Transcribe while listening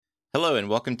Hello and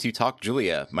welcome to Talk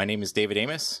Julia. My name is David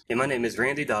Amos. And my name is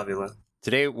Randy Davila.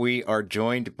 Today we are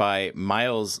joined by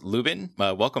Miles Lubin.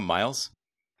 Welcome, Miles.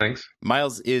 Thanks.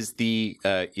 Miles is you're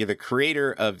the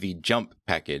creator of the JuMP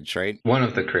package, right? One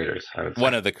of the creators, I would say.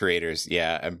 One of the creators,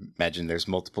 yeah. I imagine there's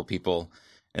multiple people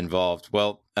involved.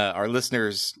 Well, our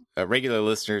listeners, regular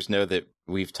listeners, know that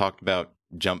we've talked about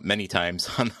JuMP many times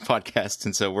on the podcast,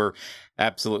 and so we're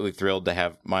absolutely thrilled to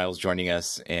have Miles joining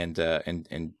us and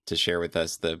to share with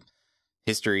us the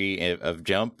history of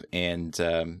JuMP and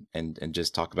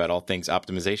just talk about all things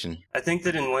optimization. I think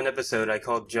that in one episode I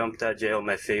called JuMP.jl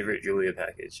my favorite Julia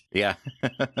package. Yeah.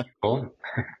 Cool.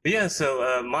 Yeah,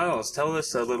 so Miles, tell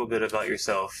us a little bit about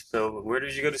yourself. So where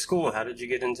did you go to school? How did you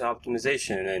get into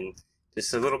optimization? And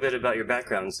just a little bit about your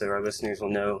background so our listeners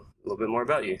will know a little bit more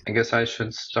about you. I guess I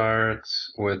should start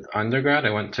with undergrad.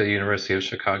 I went to the University of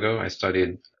Chicago. I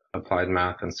studied applied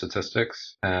math and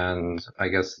statistics. And I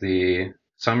guess the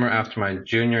summer after my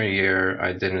junior year,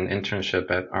 I did an internship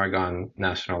at Argonne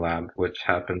National Lab, which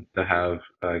happened to have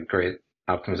a great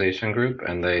optimization group,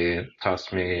 and they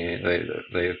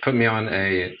put me on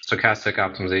a stochastic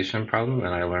optimization problem,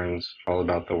 and I learned all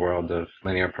about the world of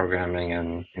linear programming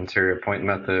and interior point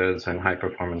methods and high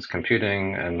performance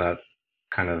computing, and that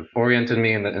kind of oriented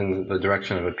me in the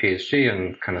direction of a PhD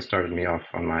and kind of started me off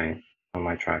on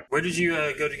my track. Where did you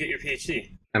go to get your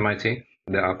PhD? MIT.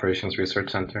 The Operations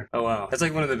Research Center. Oh, wow. That's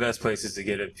like one of the best places to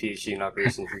get a PhD in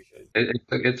operations research.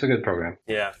 It's a good program.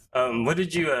 Yeah. What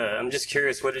did you, I'm just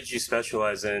curious, what did you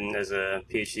specialize in as a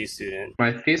PhD student?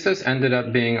 My thesis ended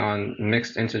up being on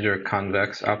mixed integer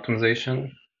convex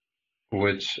optimization,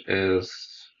 which is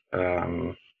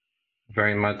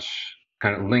very much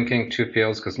kind of linking two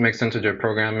fields, because mixed integer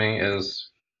programming is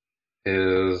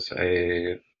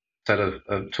a set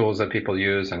of tools that people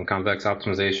use, and convex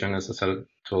optimization is a set of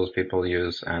tools people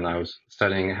use. And I was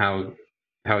studying how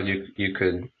you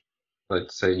could,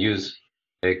 let's say, use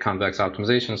a convex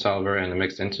optimization solver and a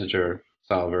mixed integer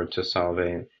solver to solve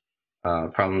a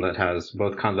problem that has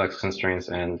both convex constraints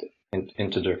and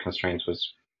integer constraints,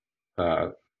 which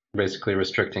basically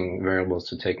restricting variables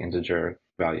to take integer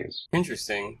values.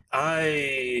 Interesting.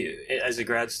 I, as a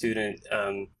grad student,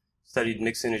 studied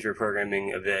mixed integer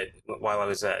programming a bit while I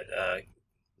was at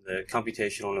the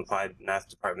computational and applied math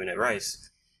department at Rice.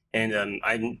 And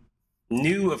I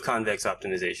knew of convex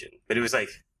optimization, but it was like,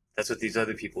 that's what these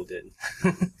other people did.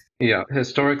 Yeah,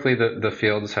 historically, the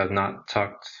fields have not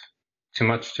talked too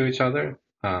much to each other,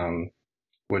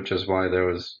 which is why there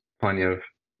was plenty of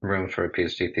room for a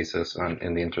PhD thesis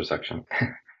in the intersection.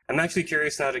 I'm actually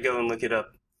curious now to go and look it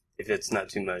up if it's not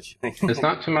too much. It's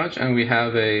not too much, and we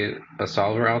have a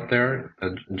solver out there, a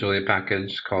Julia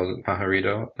package called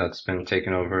Pajarito, that's been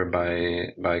taken over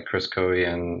by Chris Coey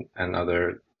and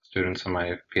other students on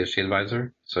my PhD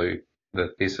advisor. So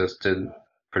the thesis did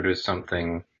produce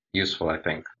something useful, I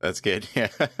think. That's good. Yeah.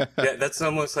 Yeah, that's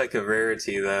almost like a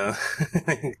rarity, though.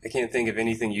 I can't think of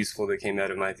anything useful that came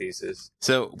out of my thesis.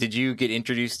 So did you get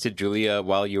introduced to Julia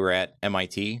while you were at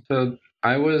MIT? So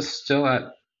I was still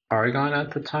at Argonne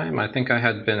at the time. I think I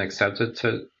had been accepted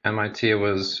to MIT. It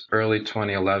was early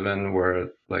 2011 where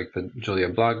like the Julia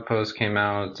blog post came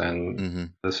out, and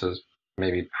this is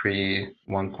maybe pre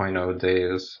 1.0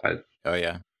 days. Oh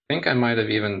yeah. I think I might have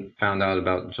even found out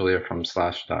about Julia from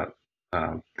Slashdot.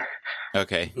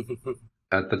 Okay.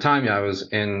 At the time, yeah, I was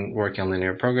working on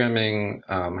linear programming,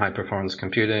 high performance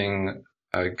computing.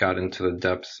 I got into the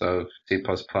depths of C++ and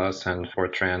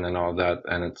Fortran and all that,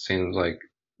 and it seemed like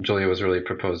Julia was really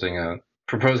proposing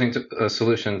a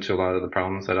solution to a lot of the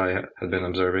problems that I had been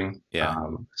observing. Yeah.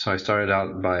 So I started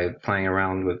out by playing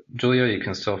around with Julia. You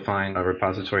can still find a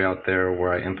repository out there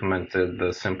where I implemented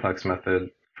the simplex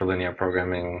method for linear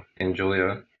programming in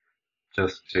Julia,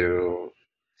 just to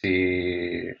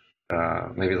see,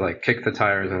 maybe like kick the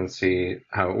tires and see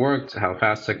how it worked, how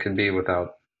fast it could be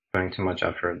without putting too much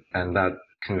effort. And that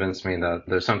convinced me that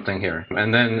there's something here.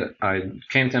 And then I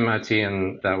came to MIT,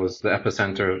 and that was the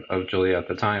epicenter of Julia at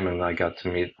the time, and I got to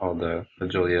meet all the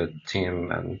Julia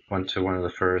team and went to one of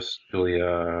the first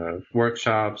Julia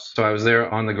workshops. So I was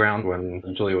there on the ground when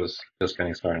Julia was just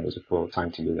getting started. It was a cool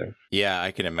time to be there. Yeah, I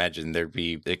can imagine there'd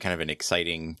be kind of an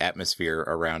exciting atmosphere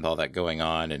around all that going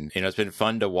on. And, it's been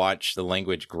fun to watch the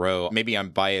language grow. Maybe I'm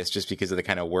biased just because of the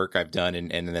kind of work I've done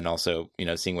and then also,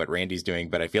 seeing what Randy's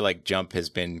doing. But I feel like JuMP has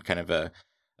been kind of a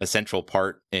central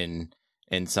part in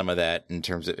some of that, in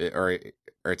terms of, or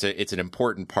it's an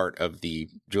important part of the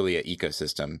Julia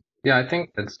ecosystem. Yeah, I think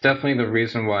it's definitely the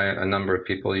reason why a number of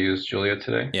people use Julia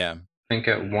today. Yeah. I think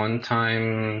at one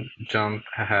time JuMP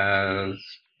has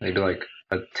maybe like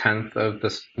a tenth of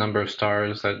the number of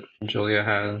stars that Julia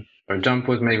had, or JuMP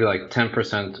was maybe like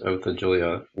 10% of the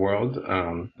Julia world.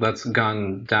 That's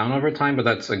gone down over time, but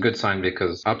that's a good sign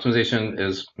because optimization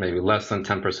is maybe less than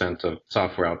 10% of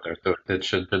software out there. So it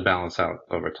should balance out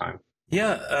over time.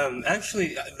 Yeah,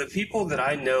 actually, the people that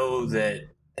I know that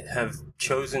have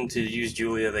chosen to use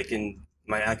Julia, like in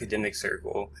my academic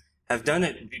circle, have done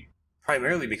it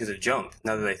primarily because of JuMP,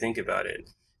 now that I think about it.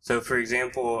 So, for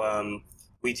example,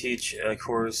 we teach a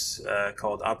course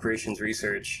called Operations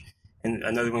Research and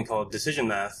another one called Decision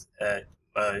Math at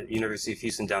University of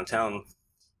Houston downtown.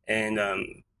 And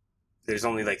there's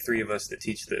only like 3 of us that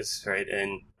teach this, right?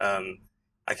 And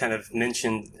I kind of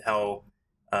mentioned how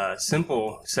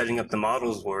simple setting up the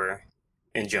models were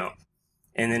in JuMP.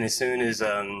 And then as soon as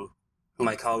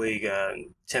my colleague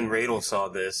Tim Radel saw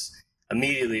this,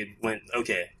 immediately went,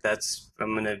 okay,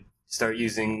 I'm going to start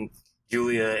using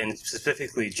Julia and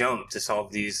specifically JuMP to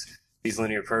solve these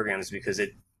linear programs because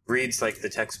it reads like the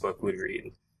textbook would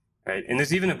read, right? And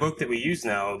there's even a book that we use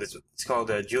now. It's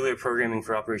called Julia Programming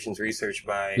for Operations Research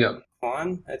by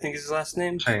Kwan, I think is his last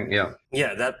name. Yeah.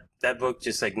 Yeah, that book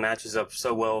just like matches up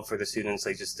so well for the students,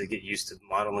 like just to get used to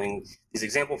modeling these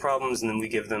example problems, and then we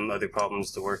give them other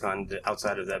problems to work on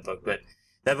outside of that book. But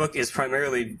that book is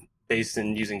primarily based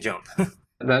in using JuMP.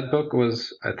 That book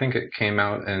was, I think it came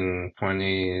out in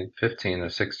 2015 or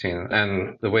 16.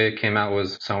 And the way it came out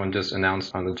was someone just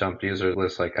announced on the JuMP user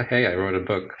list, like, hey, I wrote a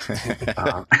book.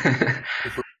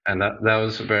 And that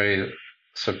was very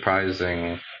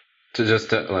surprising to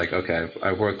just like, okay,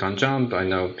 I worked on JuMP. I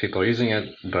know people are using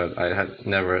it, but I had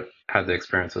never had the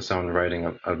experience of someone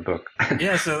writing a book.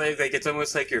 Yeah, so like it's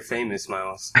almost like you're famous,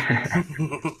 Miles.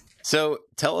 So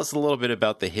tell us a little bit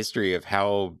about the history of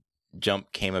how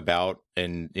JuMP came about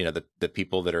and, you know, the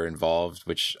people that are involved,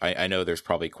 which I know there's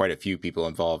probably quite a few people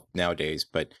involved nowadays,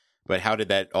 but how did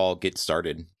that all get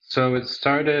started? So it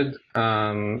started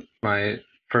my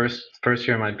first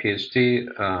year of my PhD.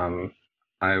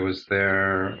 I was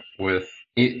there with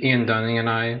Ian Dunning and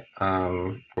I.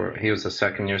 He was a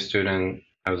second year student.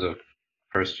 I was in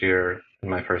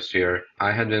my first year.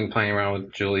 I had been playing around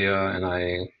with Julia and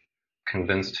I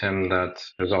convinced him that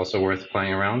it was also worth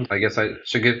playing around. I guess I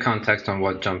should give context on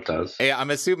what JuMP does. Yeah, I'm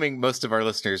assuming most of our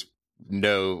listeners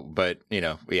know, but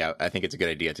I think it's a good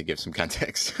idea to give some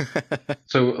context.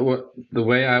 So the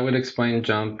way I would explain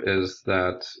JuMP is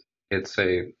that it's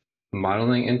a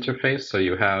modeling interface. So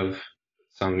you have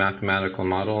some mathematical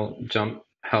model. JuMP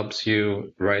helps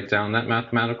you write down that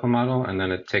mathematical model, and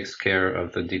then it takes care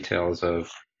of the details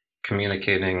of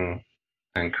communicating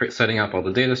and setting up all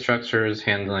the data structures,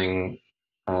 handling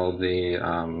all the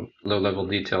low-level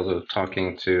details of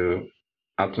talking to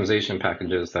optimization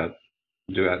packages that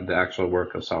do the actual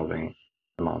work of solving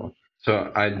the model.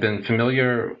 So I'd been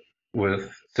familiar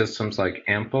with systems like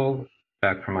Ample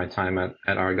back from my time at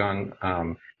Argonne.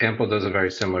 Ample does a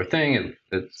very similar thing.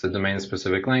 It's a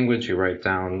domain-specific language. You write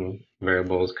down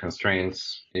variables,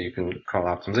 constraints. You can call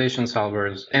optimization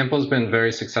solvers. Ample's been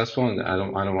very successful, and I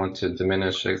don't want to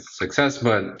diminish its success,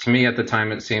 but to me at the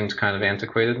time it seemed kind of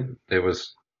antiquated. It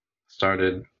was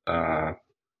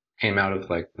came out of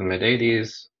like the mid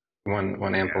 '80s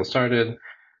when Ample started.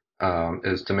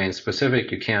 Is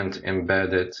domain-specific. You can't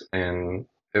embed it in.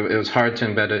 It was hard to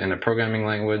embed it in a programming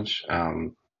language.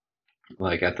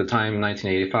 Like at the time,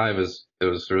 1985 it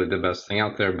was really the best thing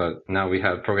out there, but now we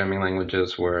have programming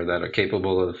languages that are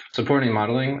capable of supporting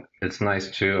modeling. It's nice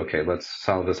to, let's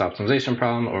solve this optimization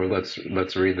problem, or let's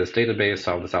read this database,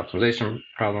 solve this optimization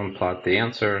problem, plot the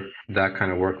answer. That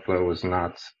kind of workflow was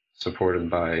not supported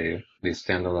by these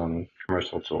standalone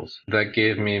commercial tools. That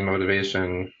gave me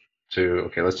motivation to,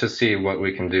 let's just see what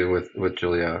we can do with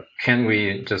Julia. Can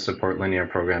we just support linear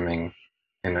programming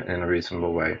in a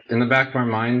reasonable way? In the back of our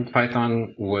mind,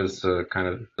 Python was kind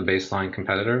of the baseline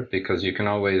competitor because you can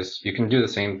do the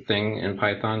same thing in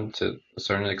Python to a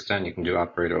certain extent. You can do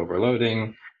operator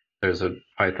overloading. There's a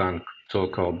Python tool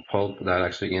called Pulp that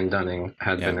actually Ian Dunning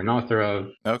had been an author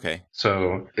of. Okay.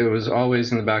 So it was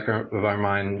always in the back of our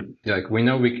mind, like we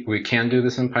know we can do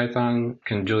this in Python.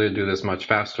 Can Julia do this much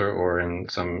faster or in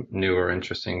some new or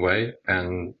interesting way?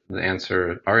 And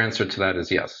our answer to that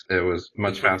is yes. It was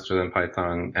much faster than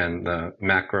Python, and the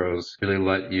macros really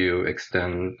let you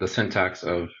extend the syntax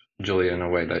of Julia in a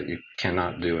way that you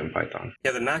cannot do in Python.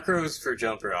 Yeah, the macros for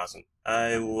JuMP are awesome.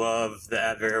 I love the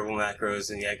add variable macros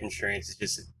and the add constraints. It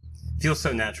just feels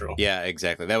so natural. Yeah,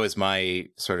 exactly. That was my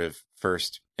sort of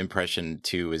first impression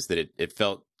too, is that it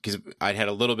felt, because I'd had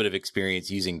a little bit of experience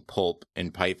using Pulp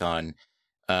in Python,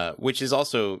 which is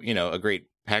also, a great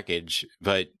package,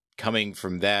 but coming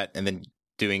from that and then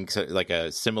doing like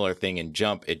a similar thing in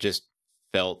JuMP, it just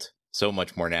felt so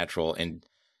much more natural. And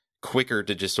quicker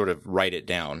to just sort of write it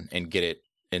down and get it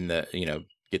in the,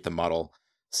 get the model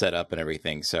set up and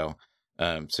everything. So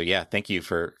yeah, thank you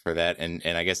for that. And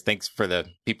I guess thanks for the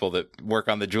people that work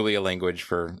on the Julia language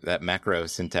for that macro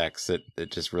syntax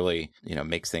that just really,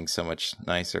 makes things so much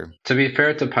nicer. To be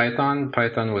fair to Python,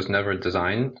 Python was never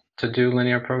designed to do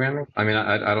linear programming. I mean,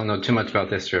 I don't know too much about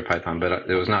the history of Python, but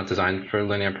it was not designed for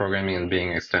linear programming and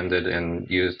being extended and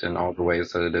used in all the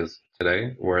ways that it is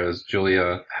today. Whereas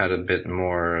Julia had a bit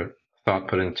more thought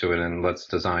put into it, and let's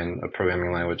design a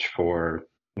programming language for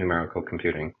numerical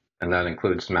computing. And that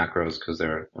includes macros because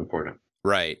they're important.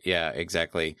 Right. Yeah,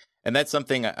 exactly. And that's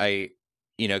something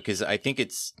because I think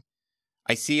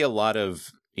I see a lot of,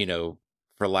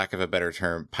 for lack of a better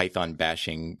term, Python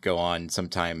bashing go on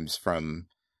sometimes from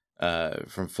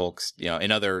folks,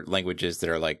 in other languages that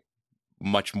are like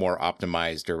much more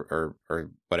optimized or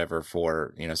whatever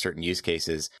for, certain use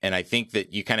cases. And I think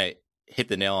that you kind of hit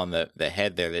the nail on the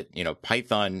head there that,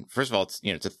 Python, first of all,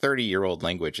 it's a 30-year-old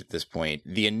language at this point.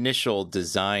 The initial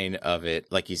design of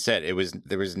it, like you said,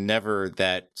 there was never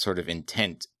that sort of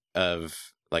intent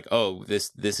of like, oh,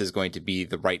 this is going to be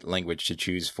the right language to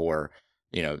choose for,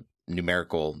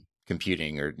 numerical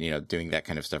computing or, doing that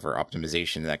kind of stuff or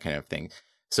optimization, that kind of thing.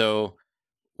 So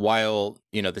while,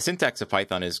 the syntax of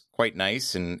Python is quite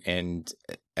nice and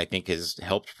I think has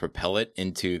helped propel it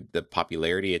into the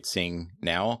popularity it's seeing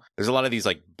now, there's a lot of these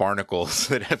like barnacles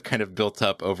that have kind of built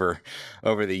up over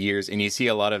the years. And you see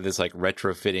a lot of this like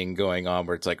retrofitting going on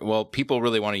where it's like, well, people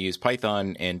really want to use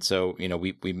Python. And so,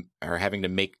 we are having to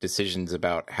make decisions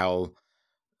about how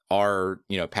our,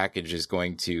 package is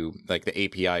going to, like the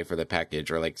API for the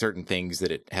package or like certain things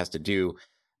that it has to do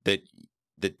that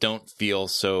don't feel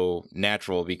so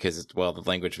natural because, well, the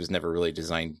language was never really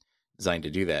designed to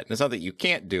do that. And it's not that you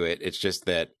can't do it. It's just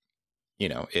that,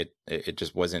 it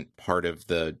just wasn't part of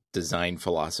the design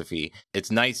philosophy.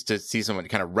 It's nice to see someone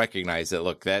kind of recognize that,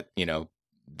 look, that,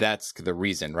 that's the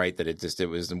reason, right? That it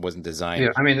wasn't designed.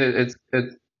 Yeah, I mean,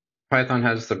 Python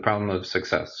has the problem of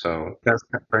success, so that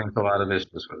brings a lot of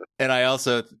issues with it. And I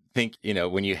also think,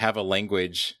 when you have a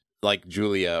language like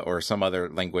Julia or some other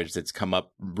language that's come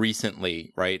up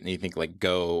recently, right? And you think like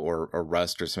Go or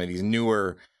Rust or some of these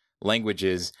newer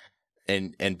languages,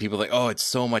 and people are like, oh, it's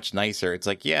so much nicer. It's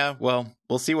like, yeah, well,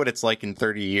 we'll see what it's like in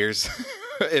 30 years.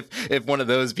 if one of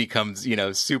those becomes,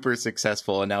 super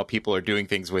successful and now people are doing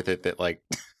things with it that like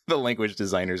the language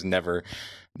designers never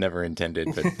intended.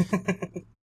 But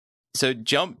so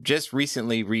JuMP just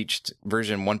recently reached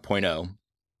version 1.0,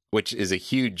 which is a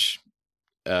huge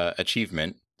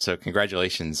achievement. So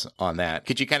congratulations on that.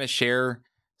 Could you kind of share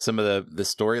some of the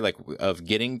story like of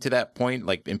getting to that point?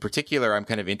 Like in particular, I'm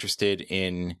kind of interested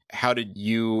in how did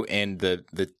you and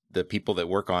the people that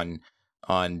work on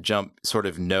JuMP sort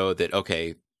of know that,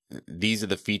 okay, these are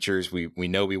the features we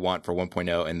know we want for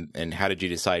 1.0, and how did you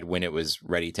decide when it was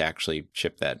ready to actually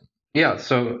ship that? Yeah,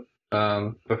 so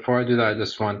before I do that, I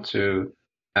just want to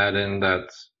add in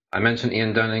that I mentioned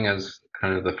Ian Dunning as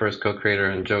kind of the first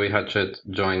co-creator, and Joey Hutchett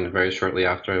joined very shortly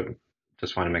after.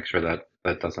 Just want to make sure that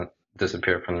doesn't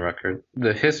disappear from the record.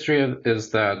 The history is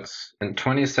that in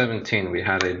 2017, we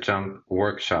had a JuMP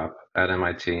workshop at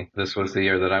MIT. This was the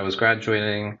year that I was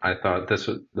graduating. I thought this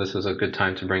is a good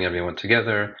time to bring everyone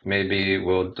together. Maybe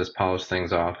we'll just polish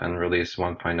things off and release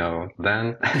 1.0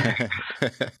 then.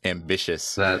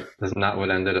 Ambitious. That is not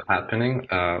what ended up happening.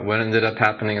 What ended up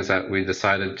happening is that we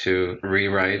decided to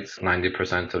rewrite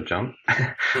 90% of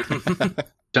JuMP.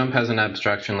 JuMP has an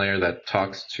abstraction layer that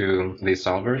talks to these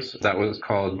solvers. That was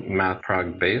called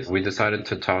MathProg base. We decided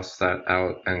to toss that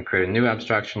out and create a new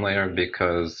abstraction layer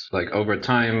because, like, over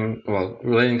time, well,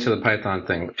 relating to the Python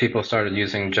thing, people started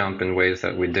using JuMP in ways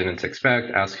that we didn't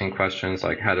expect, asking questions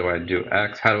like, how do I do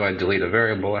X? How do I delete a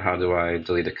variable? How do I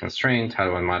delete a constraint? How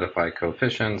do I modify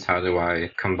coefficients? How do I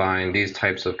combine these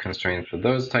types of constraints with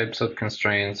those types of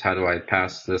constraints? How do I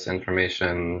pass this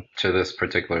information to this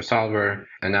particular solver?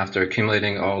 And after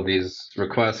accumulating all these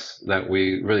requests that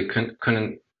we really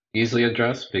couldn't easily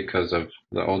address because of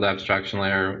the old abstraction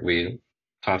layer, we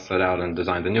tossed that out and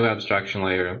designed a new abstraction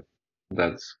layer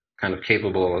that's kind of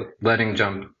capable of letting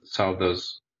JuMP solve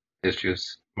those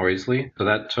issues more easily. So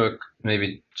that took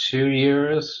maybe 2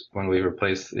 years when we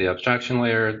replaced the abstraction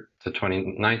layer to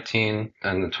 2019.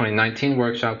 And the 2019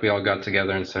 workshop, we all got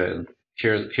together and said,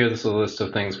 here's a list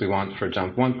of things we want for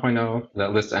JuMP 1.0.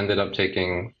 That list ended up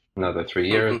taking another 3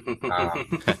 years.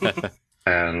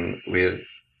 And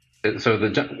so the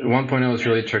 1.0 is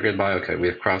really triggered by, okay,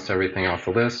 we've crossed everything off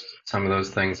the list. Some of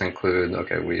those things include,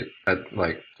 okay, at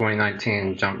like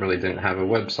 2019, JuMP really didn't have a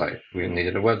website. We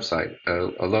needed a website,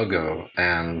 a logo,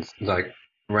 and like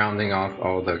rounding off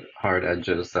all the hard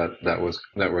edges that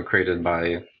were created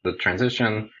by the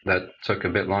transition that took a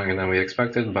bit longer than we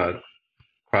expected, but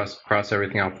cross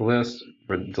everything off the list.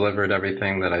 We delivered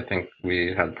everything that I think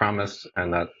we had promised,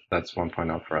 and that's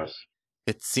 1.0 for us.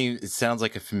 It sounds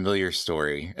like a familiar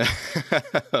story.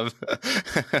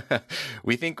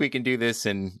 We think we can do this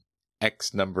in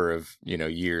X number of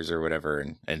years or whatever,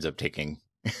 and ends up taking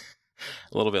a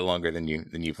little bit longer than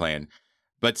you planned.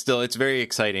 But still, it's very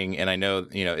exciting, and I know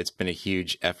it's been a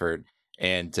huge effort.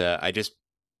 And I just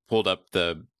pulled up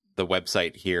the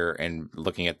website here and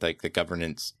looking at the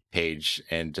governance page,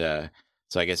 and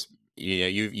so I guess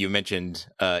you mentioned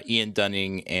Ian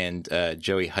Dunning and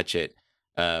Joey Hutchett.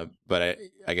 But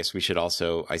I guess we should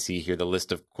also, I see here the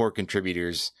list of core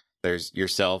contributors. There's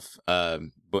yourself,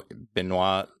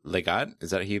 Benoit Legat.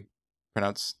 Is that how you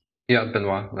pronounce? Yeah,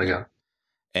 Benoit Legat.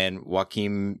 And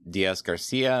Joaquim Diaz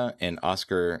Garcia and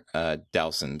Oscar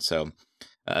Dowson. So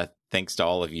thanks to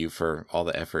all of you for all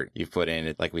the effort you've put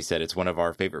in. Like we said, it's one of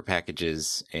our favorite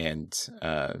packages, and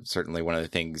certainly one of the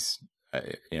things,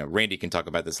 Randy can talk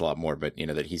about this a lot more, but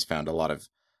that he's found a lot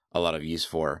of use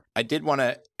for. I did want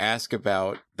to ask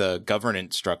about the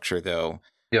governance structure, though,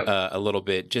 a little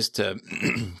bit, just to,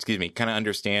 excuse me, kind of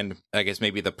understand, I guess,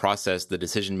 maybe the process, the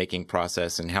decision-making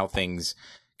process, and how things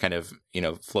kind of,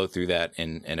 flow through that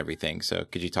and everything. So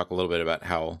could you talk a little bit about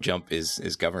how JuMP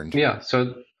is governed? Yeah,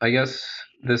 so I guess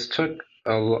this took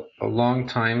a long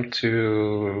time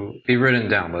to be written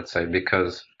down, let's say,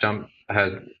 because JuMP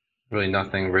had really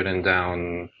nothing written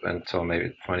down until maybe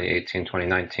 2018,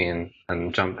 2019,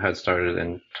 and JuMP had started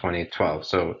in 2012.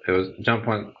 So JuMP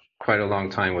went quite a long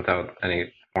time without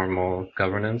any formal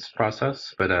governance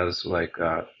process. But as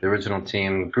the original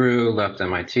team grew, left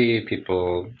MIT,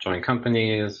 people joined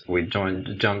companies,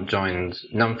 JuMP joined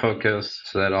NumFocus,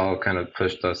 so that all kind of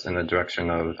pushed us in the direction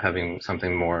of having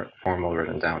something more formal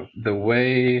written down. The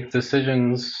way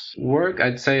decisions work,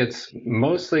 I'd say it's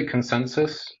mostly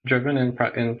consensus driven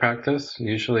in practice.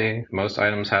 Usually most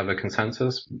items have a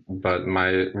consensus, but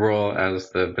my role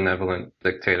as the benevolent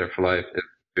dictator for life is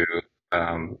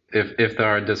to, if there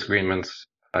are disagreements,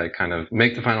 I kind of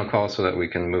make the final call so that we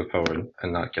can move forward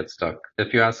and not get stuck.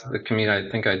 If you ask the community,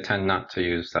 I think I tend not to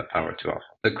use that power too often.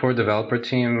 The core developer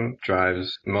team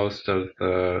drives most of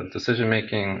the decision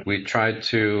making. We try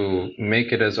to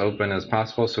make it as open as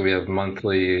possible, so we have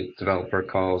monthly developer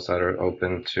calls that are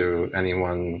open to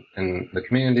anyone in the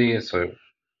community. So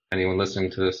anyone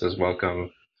listening to this is welcome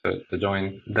to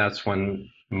join. That's when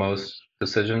most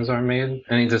decisions are made.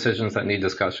 Any decisions that need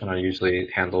discussion are usually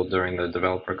handled during the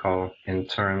developer call. In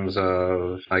terms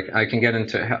of, I can get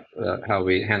into how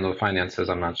we handle finances.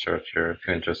 I'm not sure if you're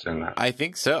interested in that. I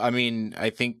think so. I mean, I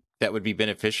think that would be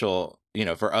beneficial,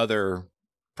 for other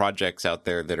projects out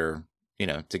there that are,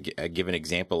 to give an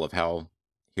example of how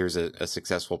here's a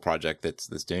successful project that's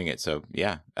doing it. So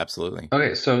yeah, absolutely.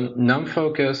 Okay, so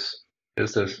NumFocus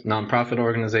is this nonprofit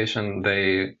organization.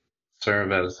 They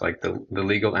serve as the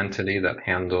legal entity that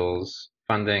handles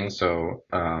funding. So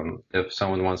if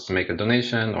someone wants to make a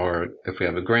donation, or if we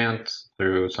have a grant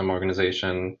through some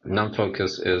organization,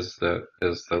 NumFocus is the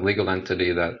legal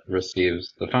entity that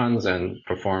receives the funds and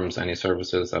performs any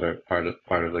services that are part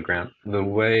of the grant. The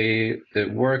way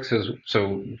it works is,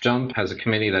 so JuMP has a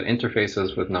committee that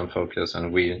interfaces with NumFocus,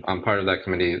 and on part of that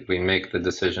committee, we make the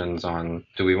decisions on,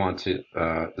 do we want to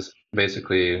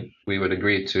basically, we would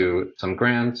agree to some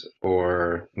grant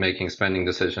or making spending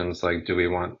decisions, like how do we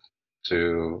want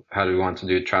to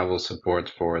do travel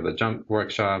support for the JuMP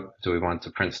workshop? Do we want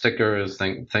to print stickers?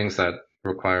 Things that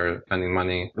require spending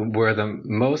money. Where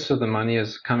most of the money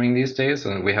is coming these days,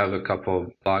 and we have a couple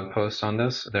of blog posts on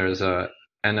this, there's a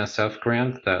NSF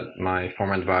grant that my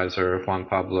former advisor, Juan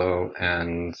Pablo,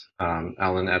 and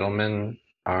Alan Edelman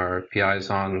are PIs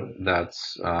on,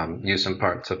 that's used in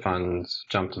part to fund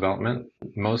JuMP development,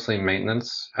 mostly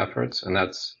maintenance efforts, and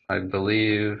that's, I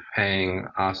believe, paying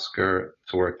Oscar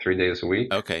to work 3 days a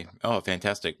week. Okay. Oh,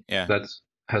 fantastic. Yeah. That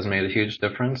has made a huge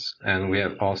difference. And we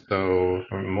have also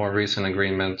more recent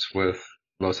agreements with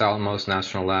Los Alamos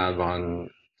National Lab on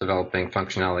developing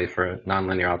functionality for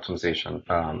nonlinear optimization,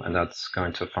 and that's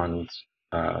going to fund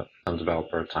some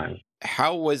developer time.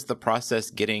 How was the process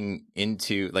getting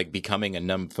into becoming a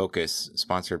NumFocus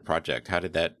sponsored project? How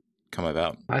did that come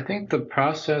about? I think the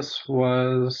process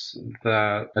was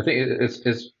that, I think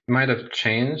it might have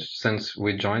changed since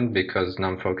we joined because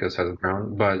NumFocus has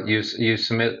grown, but you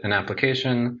submit an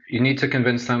application. You need to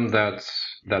convince them that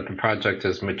that the project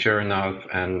is mature enough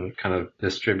and kind of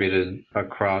distributed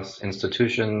across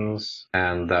institutions,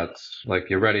 and that's like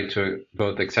you're ready to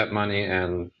both accept money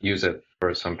and use it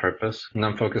for some purpose.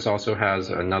 NumFocus also has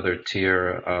another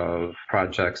tier of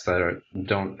projects that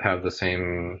don't have the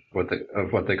same what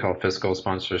they call fiscal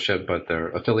sponsorship, but they're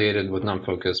affiliated with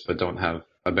NumFocus but don't have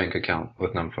a bank account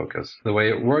with NumFocus. The way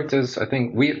it worked is, I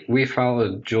think we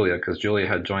followed Julia because Julia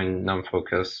had joined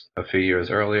NumFocus a few years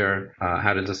earlier,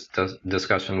 had a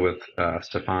discussion with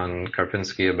Stefan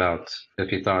Karpinski about if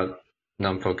he thought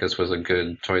NumFocus was a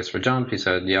good choice for JuMP. He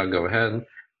said, yeah, go ahead.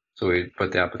 So we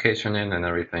put the application in and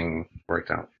everything worked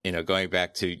out. Going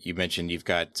back to, you mentioned you've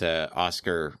got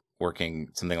Oscar working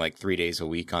something like 3 days a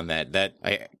week on that. That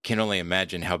I can only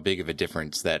imagine how big of a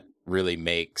difference that really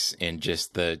makes in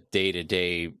just the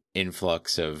day-to-day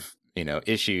influx of,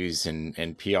 issues and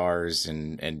PRs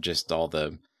and just all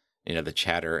the, the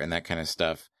chatter and that kind of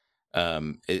stuff.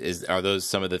 Are those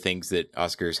some of the things that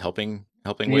Oscar is helping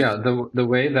with? Yeah, the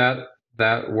way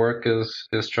that work is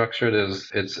structured is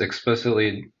it's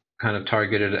explicitly kind of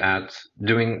targeted at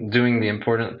doing the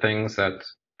important things that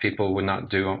people would not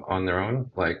do on their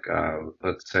own, like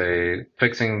let's say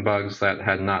fixing bugs that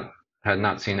had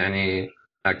not seen any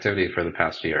activity for the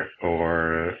past year,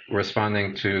 or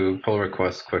responding to pull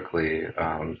requests quickly,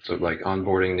 so like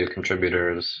onboarding new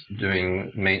contributors,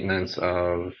 doing maintenance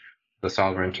of the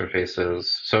solver interfaces.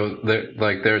 So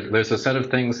there's a set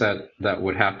of things that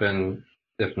would happen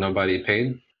if nobody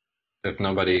paid, if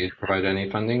nobody provided any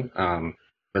funding.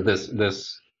 But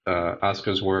this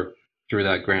Oscar's work through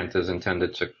that grant is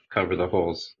intended to cover the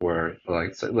holes where,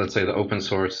 like, let's say the open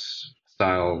source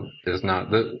style is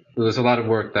not. There's a lot of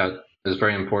work that is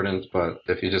very important, but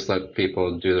if you just let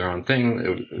people do their own thing, it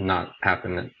would not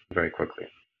happen very quickly.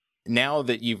 Now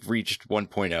that you've reached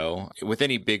 1.0, with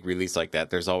any big release like that,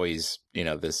 there's always,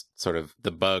 this sort of the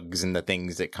bugs and the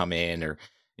things that come in, or,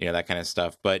 that kind of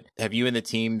stuff. But have you and the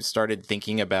team started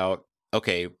thinking about,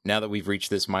 okay, now that we've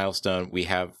reached this milestone, we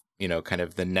have, kind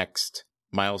of the next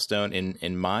milestone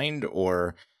in mind,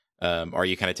 or are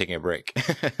you kind of taking a break?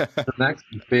 The next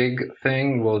big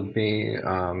thing will be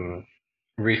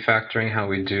refactoring how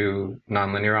we do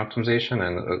nonlinear optimization,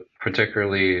 and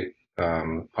particularly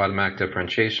automatic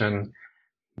differentiation.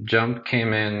 JuMP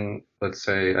came in, let's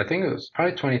say, I think it was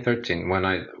probably 2013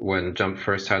 when JuMP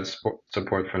first had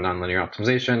support for nonlinear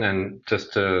optimization. And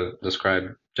just to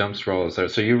describe JuMP's role is there.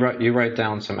 So you write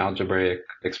down some algebraic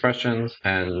expressions,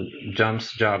 and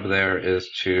JuMP's job there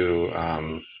is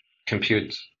to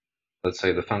compute, let's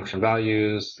say, the function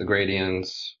values, the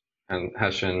gradients, and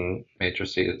Hessian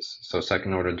matrices, so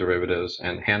second order derivatives,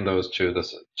 and hand those to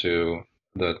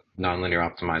the nonlinear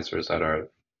optimizers that are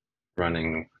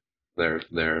running their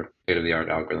state-of-the-art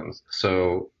algorithms.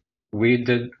 So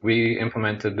we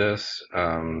implemented this.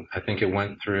 I think it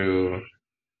went through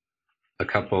a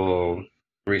couple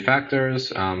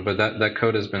refactors, but that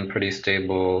code has been pretty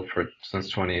stable since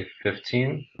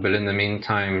 2015. But in the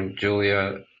meantime,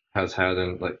 Julia has had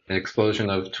an explosion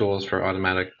of tools for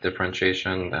automatic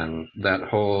differentiation, and that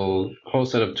whole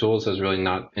set of tools has really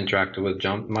not interacted with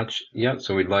JuMP much yet.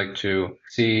 So we'd like to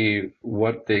see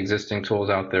what the existing tools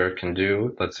out there can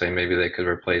do. Let's say maybe they could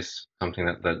replace something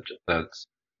that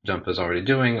JuMP is already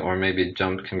doing, or maybe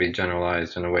JuMP can be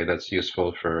generalized in a way that's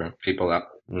useful for people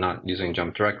not using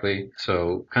JuMP directly.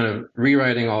 So kind of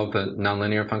rewriting all the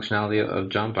nonlinear functionality of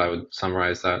JuMP, I would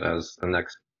summarize that as the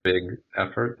next big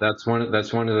effort. That's one of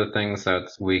the things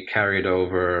that we carried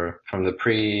over from the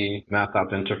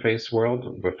pre-MathOp interface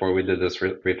world. Before we did this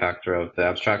refactor of the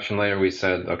abstraction layer, we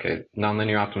said, okay,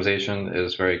 nonlinear optimization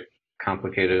is very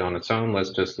complicated on its own. Let's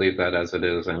just leave that as it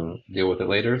is and deal with it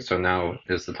later. So now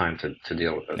is the time to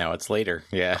deal with it. Now it's later.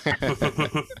 Yeah.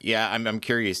 Yeah, I'm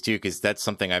curious too, because that's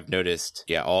something I've noticed.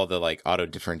 Yeah, all the like auto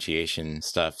differentiation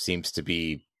stuff seems to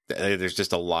be, there's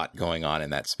just a lot going on in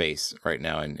that space right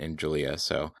now in Julia.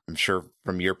 So I'm sure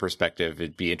from your perspective,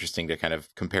 it'd be interesting to kind of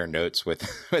compare notes with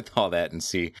all that and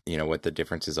see, what the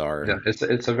differences are. Yeah,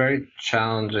 it's a very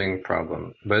challenging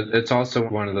problem, but it's also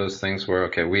one of those things where,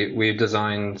 okay, we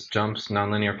designed JuMP's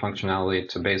nonlinear functionality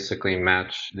to basically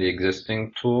match the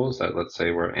existing tools that, let's say,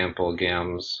 were ample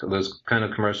GAMs, those kind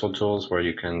of commercial tools where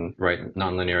you can write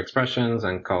nonlinear expressions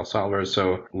and call solvers.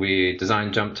 So we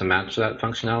designed JuMP to match that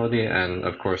functionality, and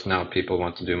of course now people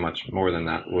want to do much more than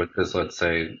that, which is, let's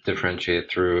say,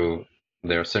 differentiate through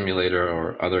their simulator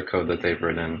or other code that they've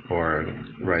written, or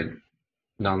write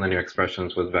nonlinear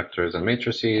expressions with vectors and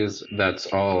matrices. That's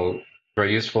all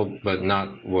very useful, but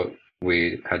not what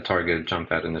we had targeted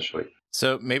JuMP at initially.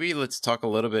 So maybe let's talk a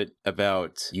little bit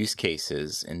about use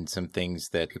cases and some things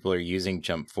that people are using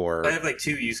JuMP for. I have like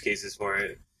two use cases for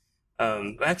it.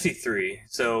 Actually three.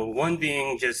 So one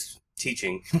being just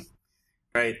teaching,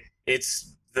 right?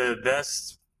 It's the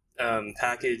best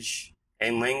package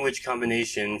and language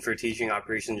combination for teaching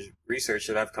operations research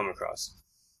that I've come across.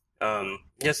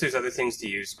 Yes, there's other things to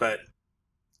use, but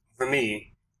for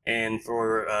me and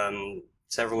for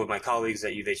several of my colleagues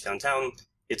at UVH Downtown,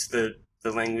 it's the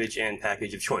language and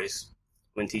package of choice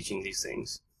when teaching these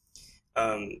things.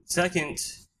 Second,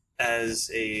 as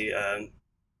a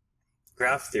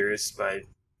graph theorist by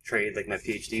trade, like my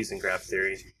PhD's in graph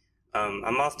theory,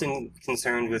 I'm often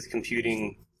concerned with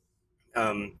computing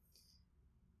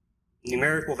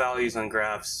numerical values on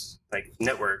graphs, like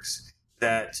networks,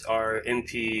 that are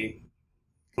NP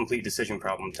complete decision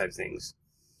problem type things.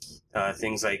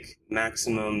 Things like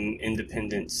maximum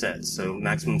independent sets, so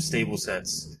maximum stable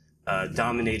sets,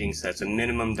 dominating sets, and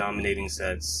minimum dominating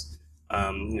sets,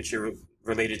 which are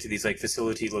related to these like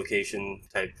facility location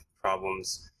type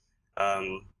problems.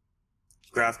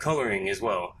 Graph coloring as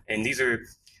well. And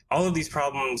all of these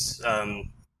problems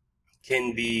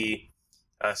can be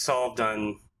solved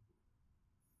on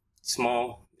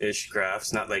small-ish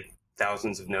graphs, not like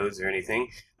thousands of nodes or anything,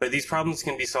 but these problems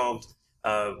can be solved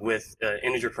with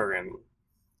integer programming.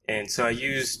 And so I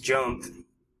use JuMP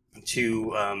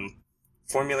to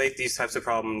formulate these types of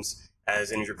problems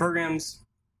as integer programs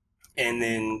and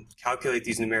then calculate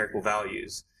these numerical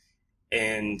values.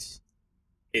 And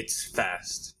it's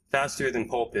faster than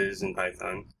Pulp is in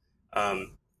Python.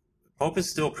 Pulp is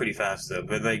still pretty fast though,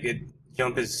 but like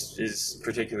JuMP is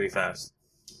particularly fast.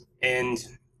 And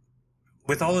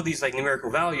with all of these like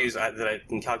numerical values that I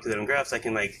can calculate on graphs, I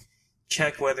can like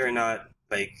check whether or not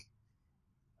like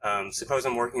suppose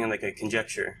I'm working on like a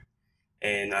conjecture,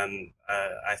 and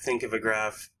I think of a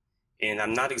graph, and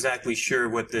I'm not exactly sure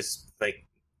what the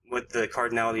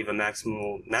cardinality of a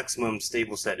maximum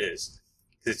stable set is.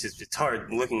 It's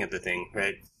hard looking at the thing,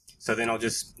 right? So then I'll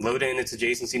just load in its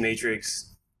adjacency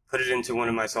matrix, put it into one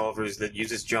of my solvers that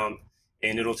uses JuMP,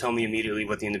 and it'll tell me immediately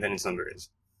what the independence number is.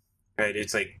 Right?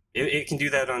 It's like it can do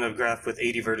that on a graph with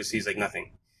 80 vertices like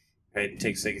nothing. Right? It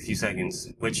takes like a few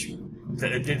seconds, which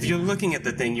if you're looking at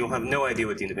the thing, you'll have no idea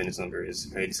what the independence number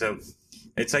is. Right? So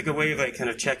it's like a way of like kind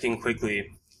of checking quickly.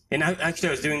 And I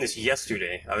was doing this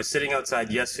yesterday. I was sitting outside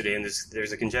yesterday, and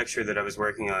there's a conjecture that I was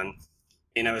working on,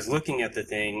 and I was looking at the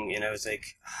thing, and I was like,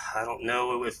 I don't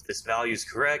know if this value is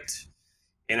correct.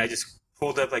 And I just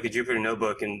pulled up like a Jupyter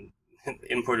notebook and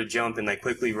imported JuMP and like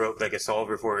quickly wrote like a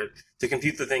solver for it to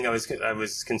compute the thing I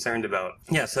was concerned about.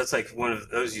 Yeah, so that's like one of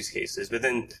those use cases. But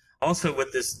then also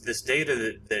with this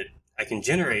data that I can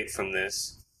generate from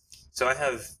this, so I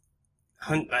have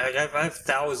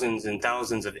thousands and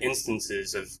thousands of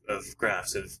instances of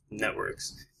graphs, of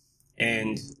networks.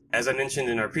 And as I mentioned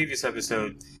in our previous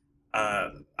episode,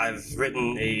 I've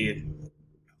written a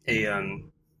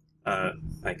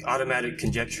like automatic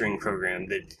conjecturing program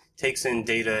that takes in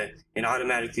data and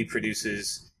automatically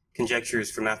produces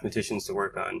conjectures for mathematicians to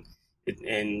work on.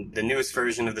 And the newest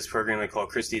version of this program I call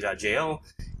JuMP.jl,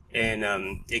 and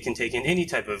it can take in any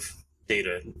type of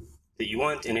data that you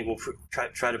want, and it will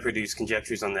try to produce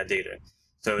conjectures on that data.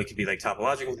 So it could be like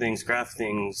topological things, graph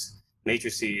things,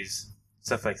 matrices,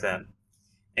 stuff like that.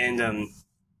 And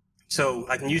so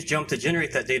I can use JuMP to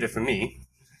generate that data for me,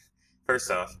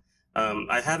 first off.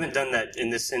 I haven't done that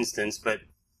in this instance, but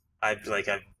I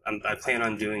plan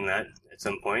on doing that at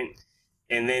some point.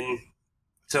 And then,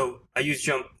 so I use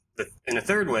JuMP in a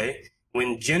third way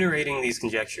when generating these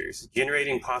conjectures,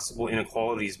 generating possible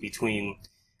inequalities between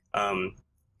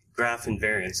graph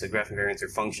invariants. So graph invariants are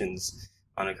functions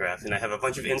on a graph, and I have a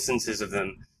bunch of instances of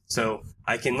them. So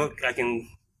I can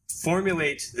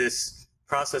formulate this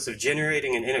process of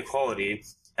generating an inequality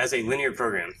as a linear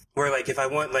program, where like if I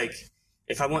want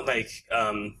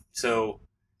so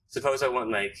suppose I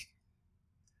want like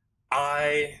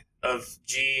I of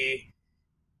G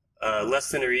less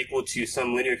than or equal to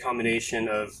some linear combination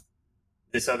of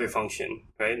this other function,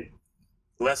 right?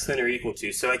 Less than or equal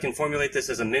to. So I can formulate this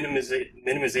as a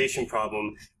minimization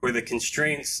problem where the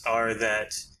constraints are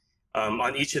that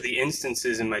on each of the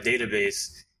instances in my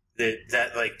database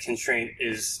that like constraint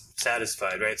is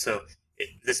satisfied, right? So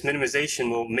this minimization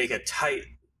will make a tight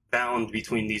bound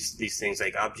between these things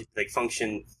like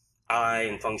function I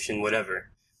and function whatever.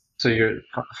 So you're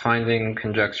finding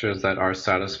conjectures that are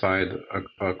satisfied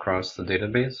across the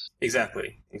database?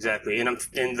 Exactly. And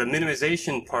the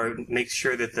minimization part makes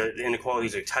sure that the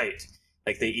inequalities are tight,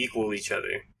 like they equal each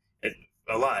other.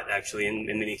 A lot, actually, in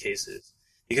many cases.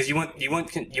 Because you want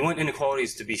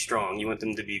inequalities to be strong. You want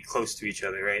them to be close to each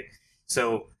other, right?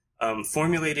 So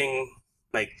formulating,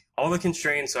 like, all the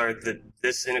constraints are that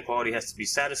this inequality has to be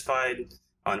satisfied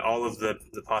on all of the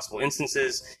possible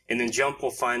instances, and then JuMP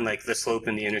will find like the slope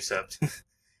and the intercept.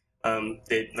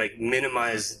 They like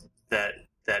minimize that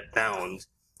bound,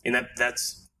 and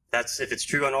that's if it's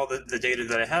true on all the data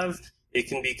that I have, it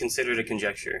can be considered a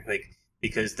conjecture, like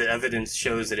because the evidence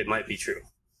shows that it might be true.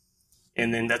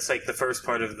 And then that's like the first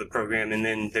part of the program, and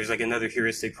then there's like another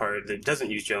heuristic part that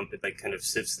doesn't use JuMP. It like kind of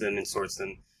sifts them and sorts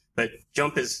them. But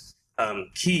JuMP is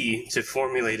key to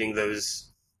formulating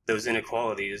those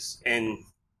inequalities, and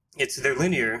they're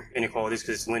linear inequalities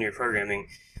because it's linear programming.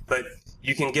 But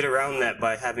you can get around that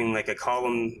by having like a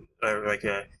column or like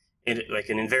an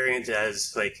invariant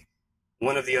as like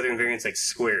one of the other invariants like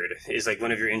squared is like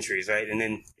one of your entries, right? And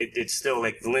then it's still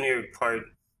like the linear part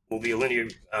will be a linear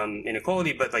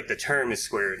inequality, but like the term is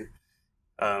squared.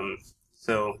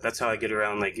 So that's how I get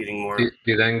around like getting more. Do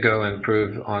you then go and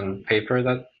prove on paper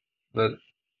that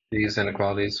these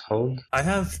inequalities hold? I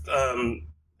have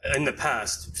in the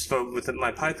past, so with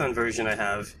my Python version I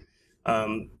have,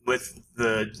 with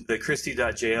the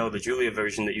Christie.jl, the Julia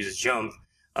version that uses JuMP,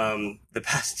 the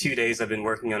past 2 days I've been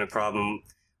working on a problem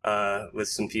with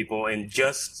some people, and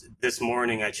just this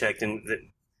morning I checked in that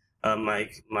my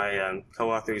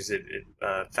co-authors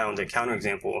found a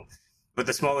counterexample, but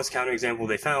the smallest counterexample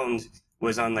they found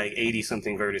was on like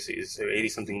 80-something vertices, or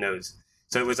 80-something nodes.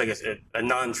 So it was like a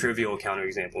non-trivial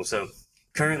counterexample. So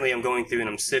currently I'm going through and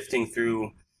I'm sifting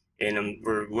through, and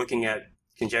we're looking at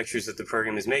conjectures that the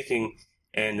program is making,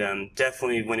 and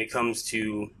definitely when it comes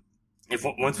to,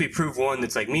 once we prove one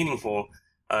that's like meaningful,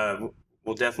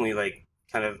 we'll definitely like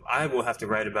I will have to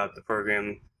write about the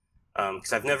program,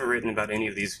 because I've never written about any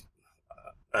of these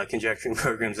conjecturing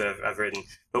programs that I've written.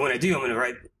 But when I do, I'm going to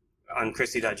write on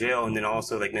Christie.jl, and then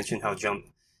also like mention how JuMP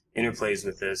interplays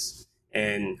with this.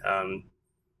 And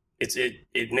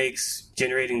it makes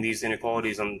generating these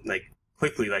inequalities on like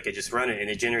quickly, like I just run it and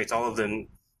it generates all of them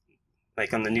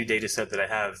like on the new data set that I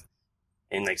have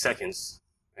in like seconds,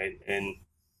 right? And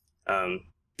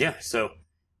yeah, so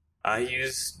I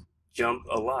use JuMP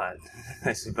a lot,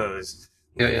 I suppose.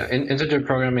 Yeah. Integer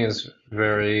programming is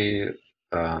very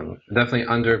definitely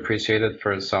underappreciated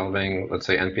for solving, let's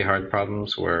say, NP-hard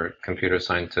problems where computer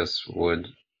scientists would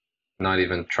not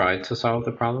even try to solve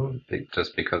the problem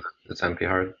just because it's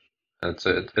NP-hard. It's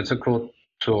a cool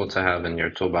tool to have in your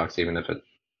toolbox, even if it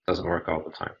doesn't work all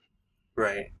the time.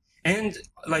 Right. And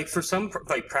like for some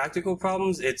like practical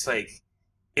problems, it's like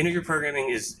integer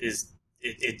programming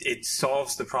it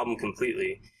solves the problem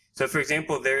completely. So for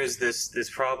example, there is this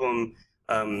problem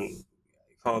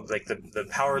called like the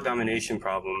power domination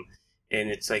problem, and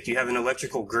it's like you have an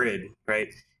electrical grid, right?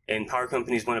 And power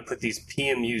companies want to put these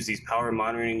PMUs, these power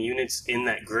monitoring units, in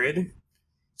that grid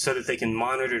so that they can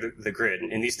monitor the grid.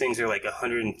 And these things are like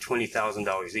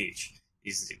 $120,000 each,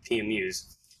 these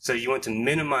PMUs. So you want to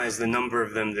minimize the number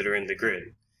of them that are in the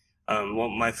grid. Well,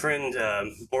 my friend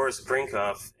Boris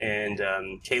Brinkoff and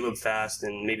Caleb Fast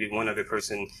and maybe one other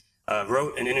person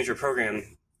wrote an integer program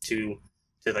to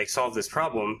like solve this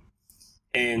problem,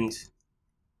 and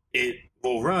it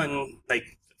will run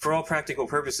like for all practical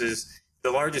purposes.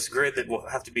 The largest grid that will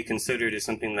have to be considered is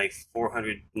something like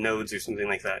 400 nodes or something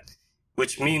like that,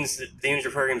 which means that the integer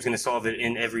program is going to solve it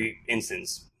in every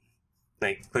instance,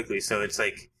 like quickly. So it's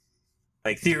like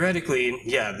theoretically,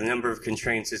 yeah, the number of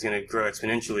constraints is going to grow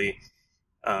exponentially,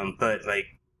 but like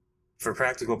for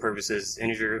practical purposes,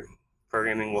 integer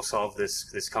programming will solve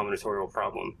this combinatorial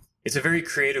problem. It's a very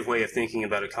creative way of thinking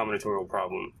about a combinatorial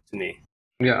problem to me.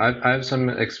 Yeah, I have some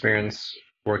experience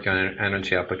working on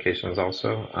energy applications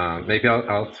also. Maybe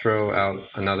I'll throw out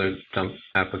another JuMP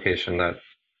application that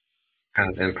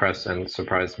kind of impressed and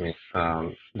surprised me.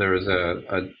 There was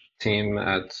a team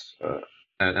at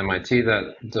MIT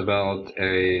that developed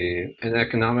an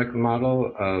economic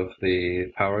model of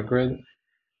the power grid,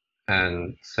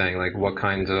 and saying like what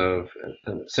kinds of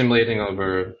simulating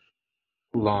over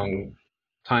long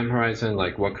time horizon,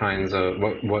 like what kinds of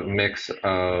what mix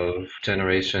of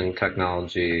generation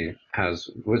technology has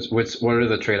what are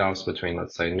the trade-offs between,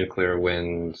 let's say, nuclear,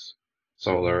 wind,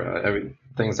 solar,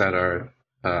 things that are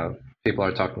people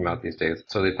are talking about these days.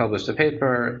 So they published a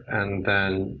paper, and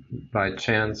then by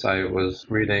chance I was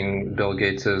reading Bill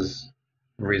Gates's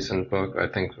recent book, I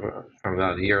think from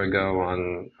about a year ago,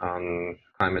 on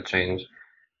climate change,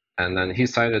 and then he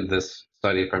cited this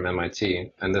study from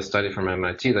MIT, and this study from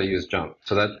MIT they used JuMP.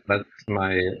 So that's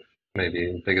my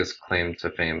maybe biggest claim to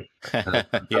fame.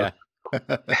 Yeah.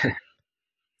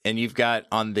 And you've got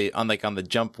on the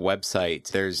JuMP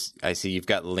website, I see you've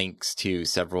got links to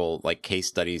several like case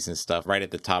studies and stuff. Right at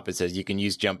the top it says you can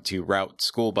use JuMP to route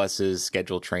school buses,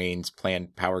 schedule trains, plan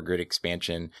power grid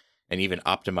expansion, and even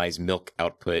optimize milk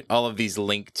output. All of these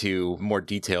link to more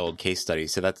detailed case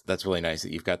studies. So that's really nice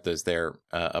that you've got those there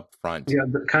up front. Yeah,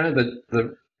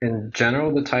 the in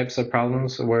general, the types of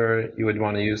problems where you would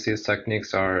want to use these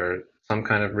techniques are some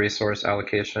kind of resource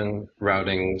allocation,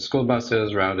 routing school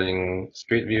buses, routing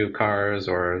street view cars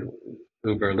or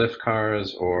Uber Lyft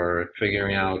cars, or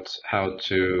figuring out how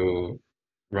to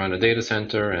run a data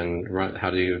center and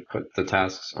how do you put the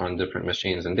tasks on different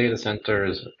machines in data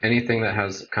centers. Anything that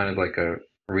has kind of like a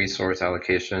resource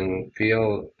allocation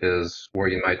feel is where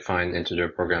you might find integer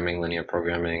programming, linear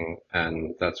programming,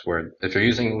 and that's where, if you're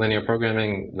using linear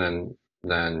programming,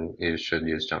 then you should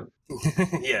use JuMP.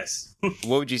 Yes.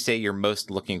 What would you say you're most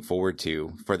looking forward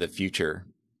to for the future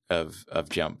of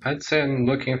JuMP? I'd say I'm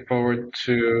looking forward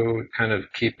to kind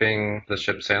of keeping the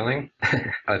ship sailing.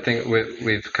 I think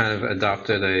we've kind of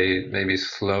adopted a maybe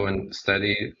slow and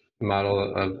steady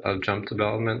model of JuMP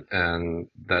development, and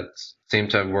that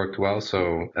seemed to have worked well.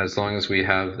 So as long as we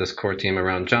have this core team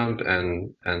around JuMP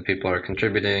and people are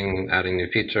contributing, adding new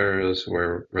features,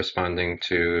 we're responding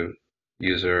to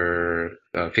user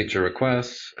feature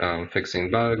requests,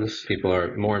 fixing bugs.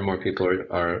 More and more people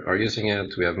are using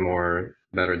it. We have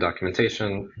better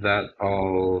documentation. That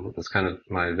all is kind of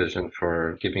my vision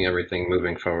for keeping everything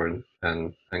moving forward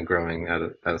and growing at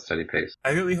a steady pace.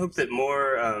 I really hope that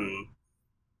more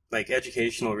like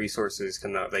educational resources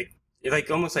come out, like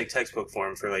almost like textbook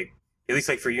form for like, at least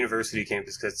like for university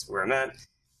campus, because that's where I'm at.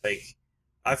 Like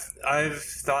I've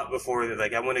thought before that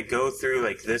like I want to go through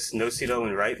like this NoCDL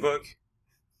and Write book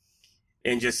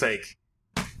and just like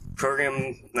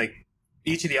program like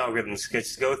each of the algorithms,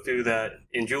 just go through that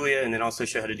in Julia, and then also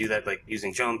show how to do that like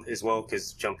using JuMP as well,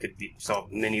 because JuMP could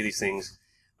solve many of these things,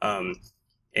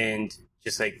 and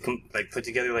just like put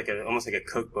together like almost like a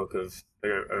cookbook of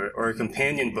or a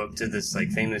companion book to this like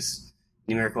famous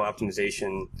numerical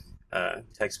optimization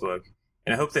textbook.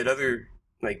 And I hope that other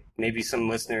like maybe some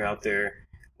listener out there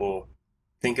will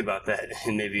think about that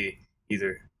and maybe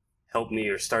either help me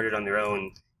or start it on their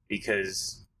own,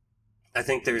 because I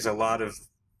think there's a lot of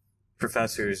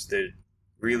professors that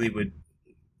really would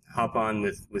hop on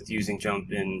with using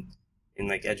JuMP in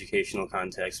like educational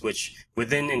context, which would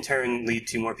then in turn lead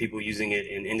to more people using it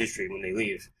in industry when they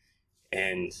leave.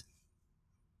 And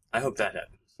I hope that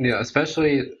happens. Yeah,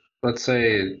 especially let's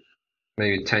say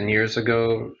maybe 10 years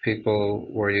ago, people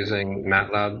were using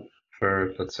MATLAB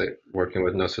for, let's say, working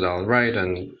with NoCDL and Write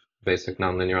and basic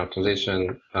nonlinear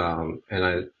optimization. And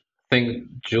I think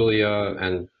Julia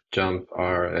and JuMP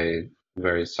are a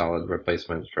very solid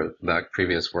replacement for that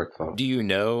previous workflow. Do you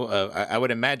know, I would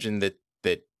imagine that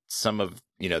some of,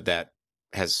 that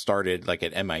has started like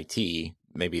at MIT,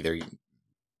 maybe they're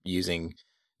using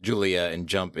Julia and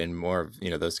JuMP in more of,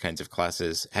 those kinds of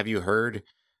classes. Have you heard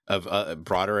of a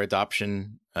broader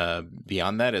adoption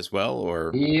beyond that as well,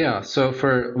 or? Yeah, so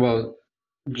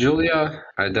Julia,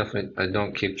 I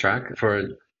don't keep track. For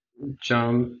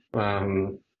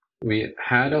JuMP, we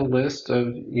had a list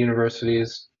of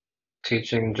universities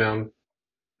teaching JuMP,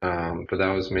 but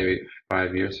that was maybe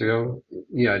 5 years ago.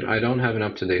 Yeah, I don't have an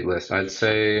up-to-date list. I'd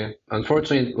say,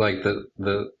 unfortunately, like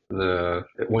the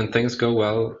when things go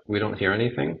well, we don't hear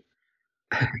anything.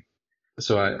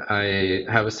 So I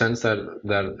have a sense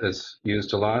that it's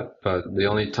used a lot, but the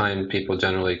only time people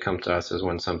generally come to us is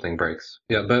when something breaks.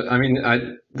 Yeah, but I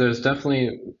mean, there's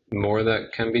definitely more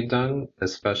that can be done,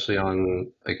 especially on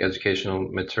like educational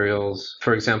materials.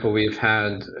 For example, we've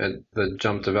had at the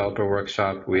JuMP developer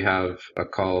workshop, we have a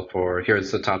call for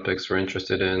here's the topics we're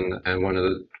interested in, and one of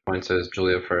the points is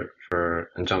Julia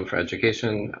and JuMP for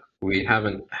education. We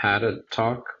haven't had a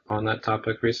talk on that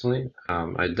topic recently.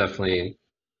 I definitely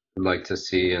like to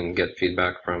see and get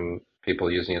feedback from people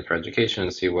using it for education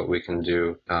and see what we can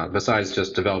do besides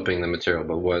just developing the material,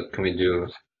 but what can we do,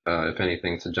 if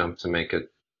anything, to JuMP to make it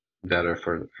better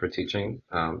for teaching.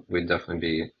 We'd definitely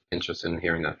be interested in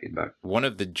hearing that feedback. One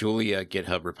of the Julia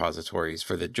GitHub repositories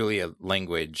for the Julia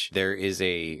language, there is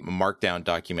a markdown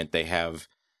document they have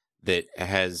that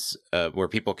has where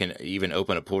people can even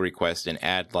open a pull request and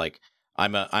add like,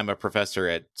 I'm a professor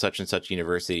at such and such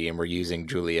university and we're using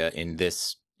Julia in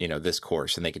this this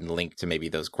course, and they can link to maybe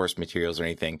those course materials or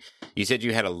anything. You said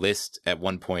you had a list at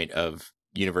one point of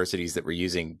universities that were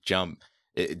using JuMP.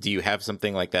 Do you have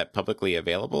something like that publicly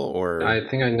available, or? I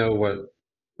think I know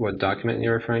what document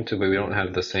you're referring to, but we don't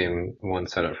have the same one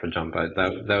set up for JuMP.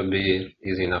 That would be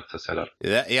easy enough to set up.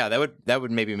 That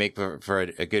would maybe make for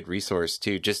a good resource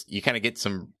too. Just you kind of get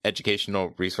some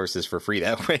educational resources for free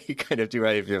that way. You kind of do,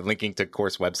 right? If you're linking to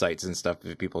course websites and stuff,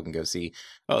 if people can go see,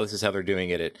 oh, this is how they're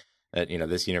doing it at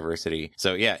this university.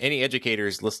 So yeah, any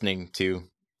educators listening to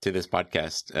to this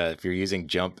podcast. If you're using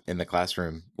JuMP in the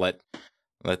classroom, let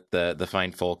the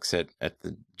fine folks at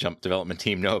the JuMP development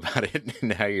team know about it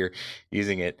and how you're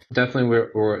using it. Definitely,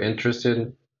 we're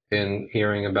interested in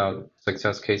hearing about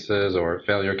success cases or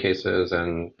failure cases,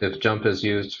 and if JuMP is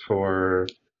used for,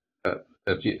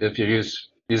 if you're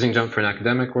using JuMP for an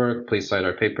academic work, please cite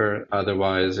our paper.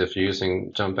 Otherwise, if you're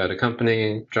using JuMP at a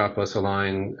company, drop us a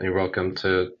line. You're welcome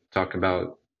to talk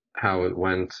about how it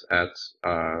went at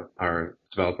our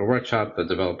developer workshop, the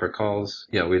developer calls.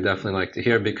 Yeah, we definitely like to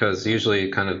hear, because usually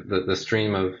kind of the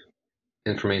stream of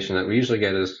information that we usually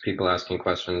get is people asking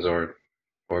questions or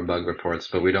bug reports,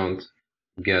 but we don't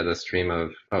get a stream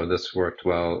of, oh, this worked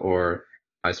well, or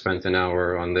I spent an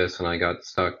hour on this and I got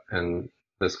stuck and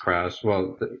this crashed.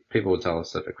 Well, people will tell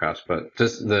us if it crashed, but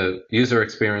just the user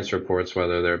experience reports,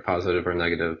 whether they're positive or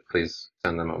negative, please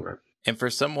send them over. And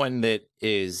for someone that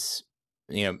is,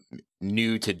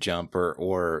 new to JuMP,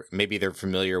 or maybe they're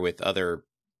familiar with other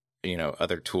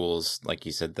tools, like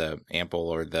you said, the Ample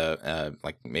or the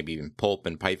like maybe even Pulp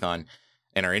and Python,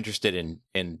 and are interested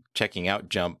in checking out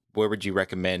JuMP, where would you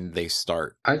recommend they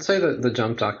start? I'd say that the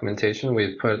JuMP documentation,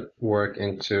 we've put work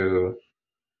into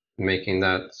making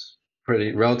that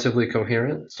pretty relatively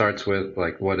coherent. Starts with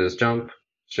like, what is JuMP?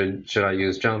 Should I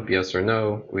use JuMP? Yes or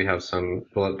no? We have some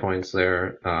bullet points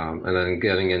there, and then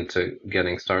getting into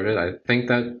getting started. I think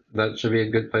that should be a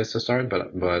good place to start.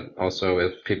 But also,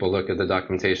 if people look at the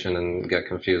documentation and get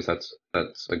confused,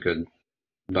 that's a good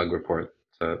bug report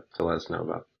to let us know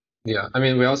about. Yeah, I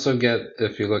mean, we also get,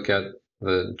 if you look at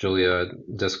the Julia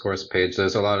discourse page,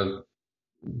 there's a lot of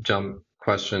JuMP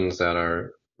questions that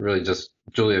are really just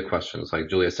Julia questions, like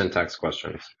Julia syntax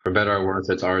questions. For better or worse,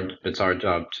 it's our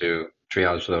job to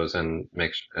triage those and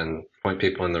and point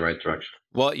people in the right direction.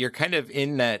 Well, you're kind of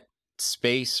in that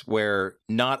space where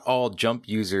not all JuMP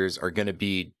users are going to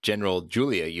be general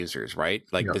Julia users, right?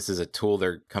 Like, Yeah. This is a tool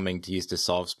they're coming to use to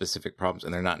solve specific problems,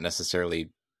 and they're not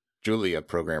necessarily Julia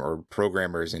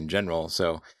programmers in general.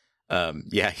 So,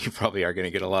 yeah, you probably are going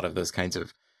to get a lot of those kinds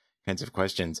of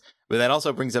questions. But that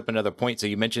also brings up another point. So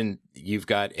you mentioned you've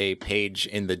got a page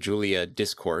in the Julia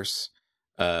discourse,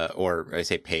 or I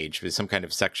say page, but some kind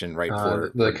of section, right?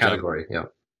 For category, JuMP. Yeah.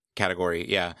 Category,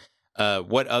 yeah.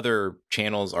 What other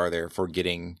channels are there for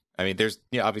getting? I mean, there's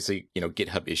obviously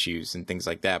GitHub issues and things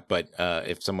like that. But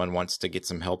if someone wants to get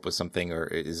some help with something, or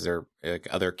is there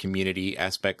other community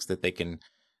aspects that they can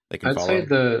I'd follow? say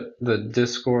the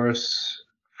discourse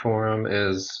forum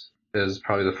is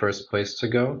probably the first place to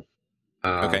go.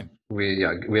 Okay. We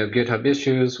have GitHub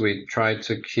issues. We try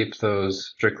to keep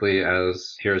those strictly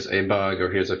as here's a bug or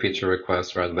here's a feature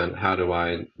request, rather than how do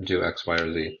I do X, Y,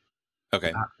 or Z.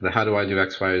 Okay. The how do I do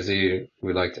X, Y, or Z,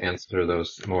 we like to answer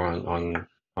those more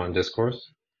on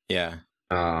discourse. Yeah.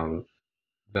 But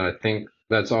I think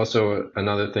that's also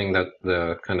another thing that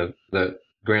that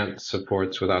Grant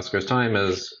supports with Oscar's time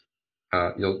is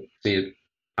you'll see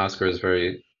Oscar is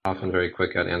very often very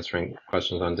quick at answering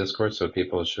questions on Discord, so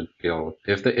people should feel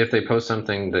if they post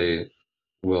something, they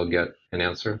will get an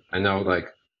answer. I know, like,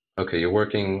 okay, you're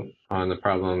working on the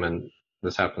problem and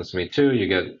this happens to me too. You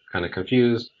get kind of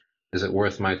confused. Is it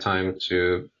worth my time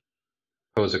to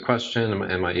pose a question?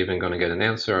 Am I even going to get an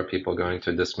answer? Are people going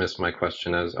to dismiss my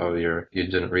question as, oh, you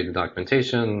didn't read the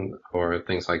documentation, or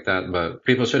things like that? But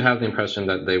people should have the impression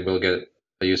that they will get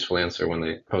a useful answer when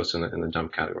they post in the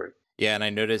JuMP category. Yeah, and I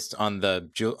noticed on the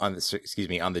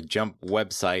JuMP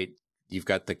website, you've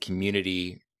got the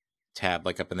community tab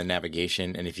like up in the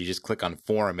navigation, and if you just click on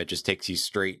forum, it just takes you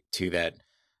straight to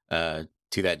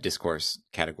that discourse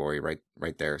category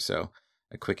right there. So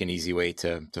a quick and easy way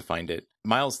to find it.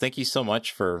 Miles, thank you so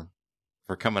much for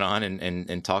coming on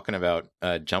and talking about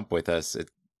JuMP with us.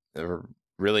 We're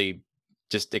really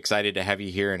just excited to have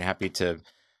you here and happy to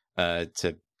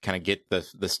kind of get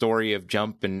the story of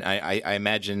JuMP. And I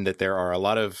imagine that there are a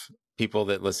lot of people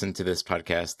that listen to this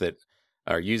podcast that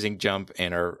are using JuMP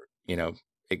and are,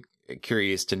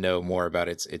 curious to know more about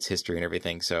its history and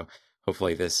everything. So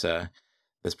hopefully this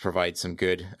provides some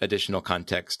good additional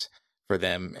context for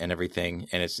them and everything.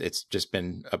 And it's just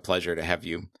been a pleasure to have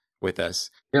you with us.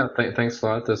 Yeah, thanks a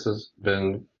lot. This has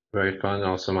been very fun.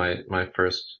 Also my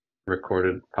first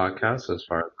recorded podcast, as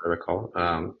far as I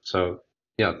recall. So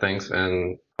yeah, thanks.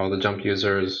 And all the JuMP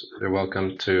users, you're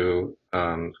welcome to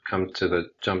come to the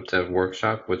JuMP Dev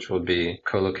Workshop, which will be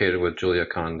co-located with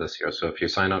JuliaCon this year. So if you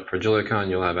sign up for JuliaCon,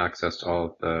 you'll have access to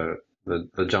all of the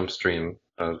JuMP stream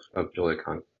of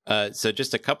JuliaCon. So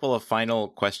just a couple of final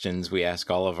questions we ask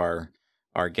all of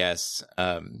our guests.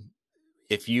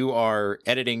 If you are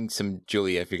editing some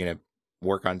Julia, if you're going to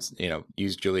work on,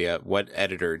 use Julia, what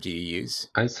editor do you use?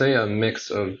 I'd say a mix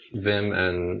of Vim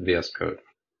and VS Code.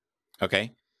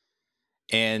 Okay.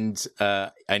 And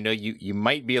I know you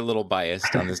might be a little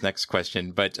biased on this next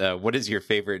question, but what is your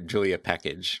favorite Julia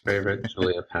package? Favorite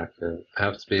Julia package? I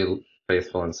have to be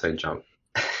faithful and say JuMP.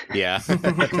 Yeah.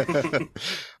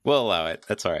 We'll allow it.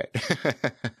 That's all right.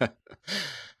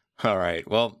 All right.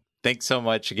 Well, thanks so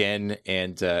much again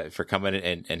and for coming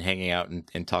and hanging out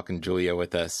and talking Julia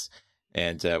with us.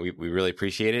 And we really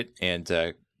appreciate it.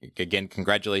 And again,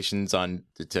 congratulations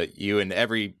to you and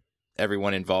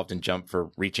everyone involved in JuMP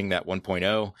for reaching that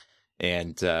 1.0.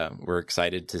 And we're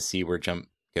excited to see where JuMP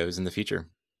goes in the future.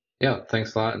 Yeah,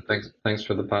 thanks a lot. Thanks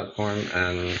for the platform.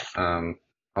 And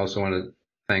also want to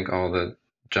thank all the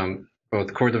JuMP,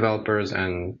 both core developers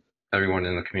and everyone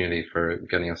in the community for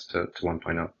getting us to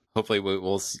 1.0. Hopefully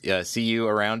we'll see you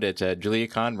around at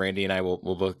JuliaCon. Randy and I will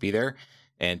both be there.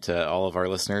 And to all of our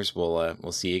listeners,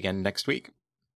 we'll see you again next week.